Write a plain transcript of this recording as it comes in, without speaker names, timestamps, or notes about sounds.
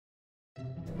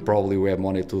probably we have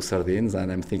money to sardines,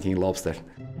 and I'm thinking lobster.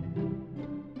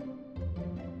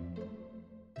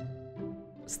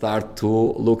 Start to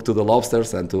look to the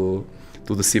lobsters and to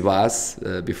the sea bass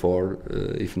before,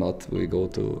 if not,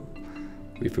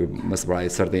 if we must buy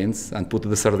sardines, and put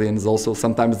the sardines also.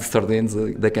 Sometimes the sardines,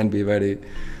 they can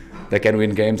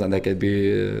win games, and they can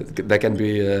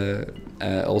be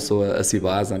also a sea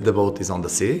bass. And the boat is on the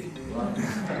sea,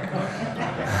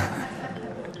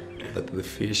 but the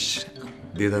fish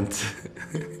didn't.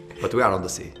 But we are on the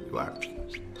sea. We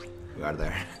are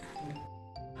there.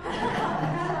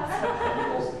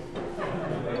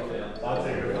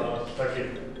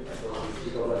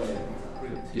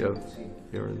 You're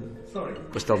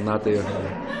pastel de nata.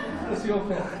 That's your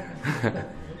fault.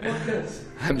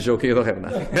 I'm joking, you don't have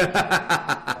nothing.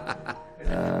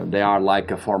 They are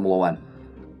like a Formula One.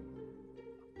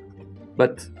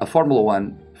 But a Formula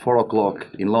One, 4 o'clock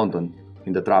in London,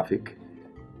 in the traffic,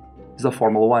 is a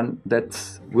Formula One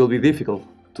that will be difficult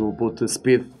to put the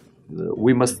speed.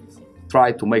 We must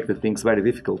try to make the things very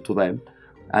difficult to them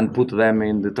and put them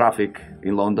in the traffic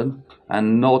in London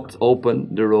and not open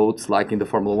the roads like in the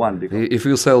Formula One. If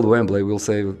we sell Wembley, we'll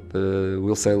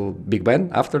sell Big Ben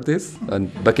after this and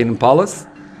Buckingham Palace.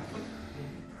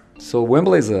 So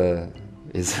Wembley is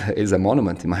a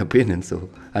monument, in my opinion. So,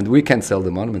 and we can't sell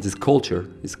the monument. It's culture.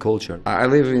 It's culture. I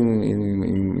live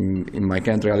in my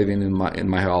country. I live in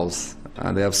my house,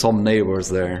 and I have some neighbors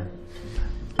there.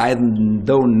 I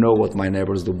don't know what my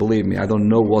neighbors do, believe me, I don't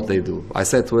know what they do. I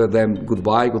said to them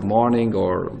goodbye, good morning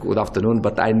or good afternoon,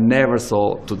 but I never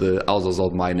saw to the houses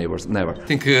of my neighbors, never. I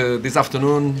think this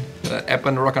afternoon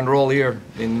happened rock and roll here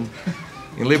in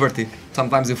Liberty.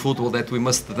 Sometimes in football that we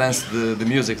must dance the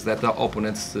music that the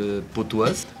opponents put to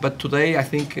us. But today I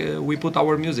think we put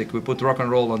our music, we put rock and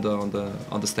roll on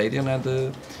the stadium, and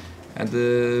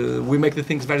we make the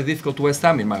things very difficult to West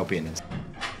Ham, in my opinion.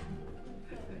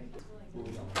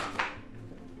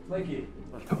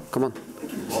 Come on.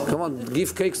 Come on,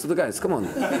 give cakes to the guys, come on.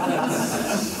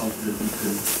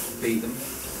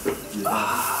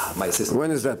 My assistant.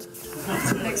 When is that?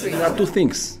 Next week. There are two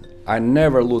things. I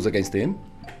never lose against him,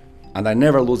 and I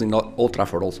never lose in Old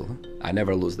Trafford also. I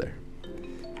never lose there.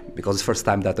 Because it's the first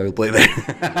time that I will play there.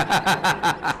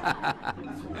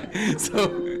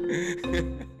 So